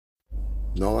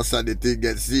No, so the thing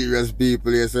get serious,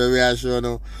 people. Yes, so we are showing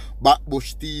now.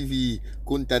 Backbush TV,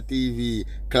 Kunta TV,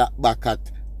 clap back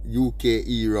at UK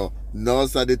Hero. No,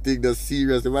 so the thing that's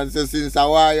serious. The man says since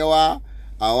Hawaii,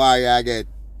 I get.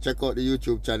 Check out the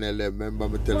YouTube channel. Remember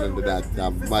me telling you that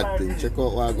mad thing. Check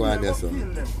out what I go on there, so.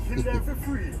 Kill them for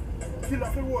free. Kill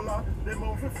off the whole lot, them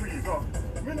out for free. So,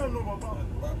 me don't know about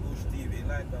Backbush TV,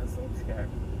 like and subscribe.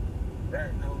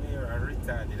 Right now, me are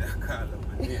retarded. I call up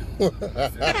my name.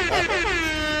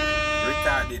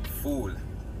 Retarded fool.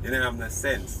 You don't have no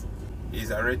sense.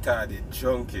 He's a retarded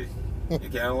junkie. You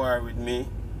can't war with me.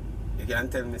 You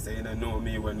can't tell me say you don't know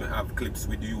me when we have clips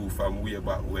with you from way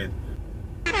back when.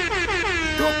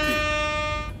 Ducky.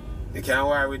 You can't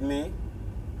war with me.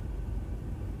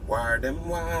 War them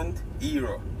want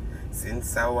hero.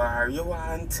 Since I war you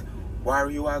want, war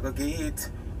you a go get.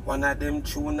 One of them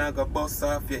tune I go bust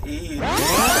off your head.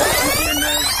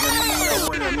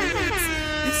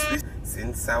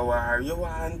 Since I war you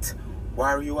want,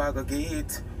 war you a go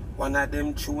get. One of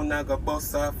them tune I go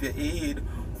bust off your head.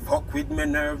 Fuck with me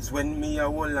nerves when me a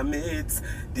whole of mates.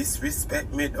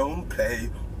 Disrespect me don't play,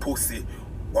 pussy.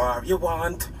 War you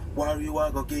want, war you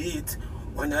a go get.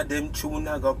 One of them tune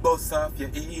I go bust off your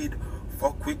head.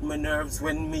 Fuck with my nerves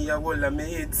when me a whole of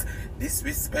mates.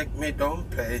 Disrespect me don't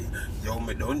play. Yo,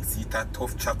 me don't see that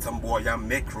tough chat and boy and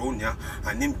make round ya.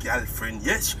 And him girlfriend,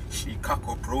 yes, she cock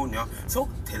up round ya. So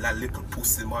tell a little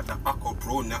pussy mother hack up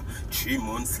round ya. 3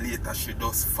 months later she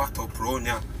does fat up round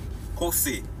ya.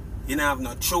 Pussy, you don't have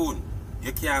no tune.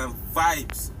 You can't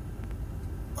vibes.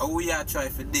 How we are try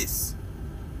for this?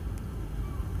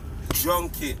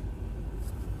 Junkie.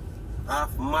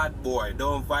 Half mad boy,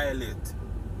 don't violate.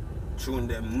 Tune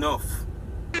them enough.